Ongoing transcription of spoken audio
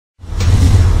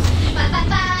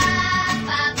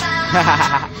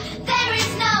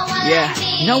Yeah,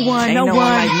 no one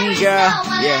like me, girl.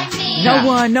 Yeah,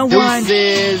 no one.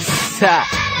 Deuces.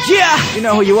 Yeah, you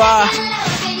know who you are.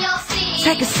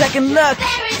 Take a second look.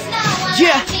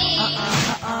 Yeah.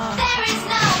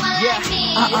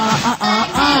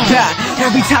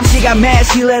 Every time she got mad,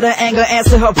 she let her anger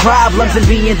answer her problems. And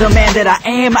being the man that I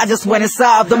am, I just went and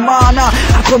solved them all. No,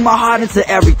 I put my heart into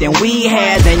everything we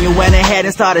had. Then you went ahead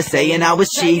and started saying I was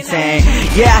cheating.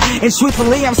 Yeah, and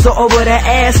truthfully, I'm so over that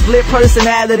ass. Split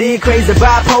personality, crazy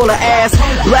bipolar ass.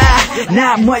 Blah,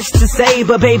 not much to say,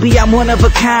 but baby, I'm one of a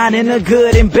kind in a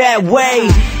good and bad way.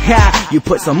 Yeah, you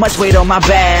put so much weight on my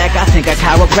back, I think a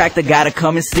chiropractor gotta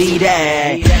come and see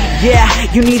that.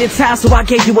 Yeah, you needed time, so I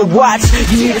gave you a watch.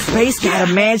 You need a space, got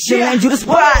a mansion, and you the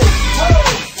spot.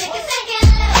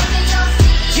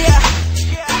 Yeah,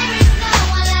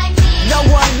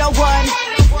 no one.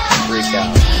 Freak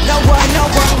out. No one,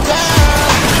 girl.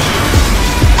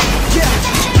 Yeah.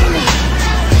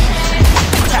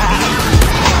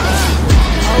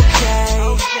 Okay.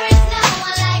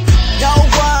 No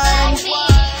one.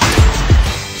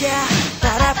 Yeah.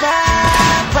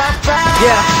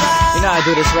 Yeah, you know I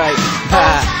do this right.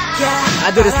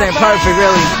 I do this thing perfect,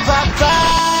 really.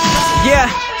 Yeah.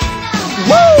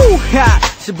 Woo!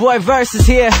 It's your boy Versus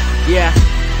here. Yeah.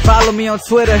 Follow me on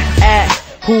Twitter at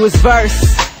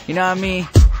whoisverse. You know what I mean?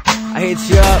 I hit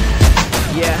you up.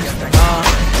 Yeah.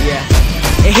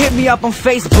 Yeah. And hit me up on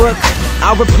Facebook.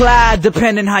 I'll reply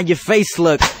depending how your face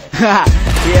look.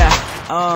 Yeah.